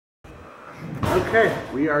Okay,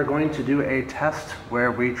 we are going to do a test where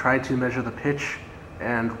we try to measure the pitch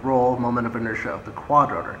and roll moment of inertia of the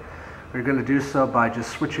quadrotor. We're going to do so by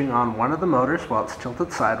just switching on one of the motors while it's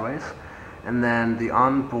tilted sideways, and then the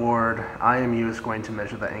onboard IMU is going to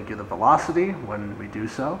measure the angular velocity when we do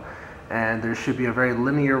so, and there should be a very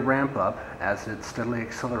linear ramp up as it steadily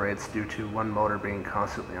accelerates due to one motor being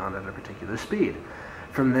constantly on at a particular speed.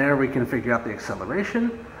 From there we can figure out the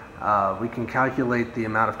acceleration. We can calculate the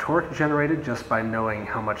amount of torque generated just by knowing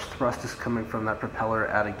how much thrust is coming from that propeller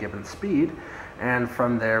at a given speed, and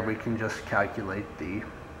from there we can just calculate the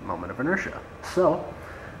moment of inertia. So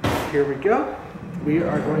here we go. We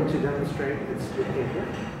are going to demonstrate its behavior.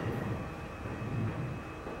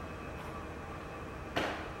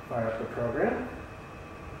 Fire up the program.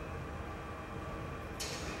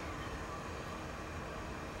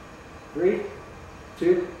 Three,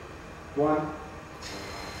 two, one.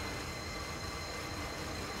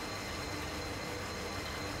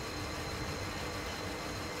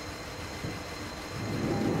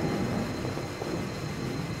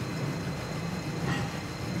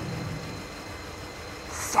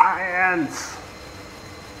 Science!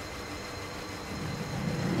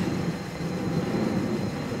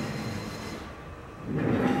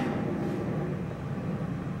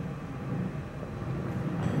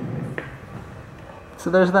 So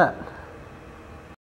there's that.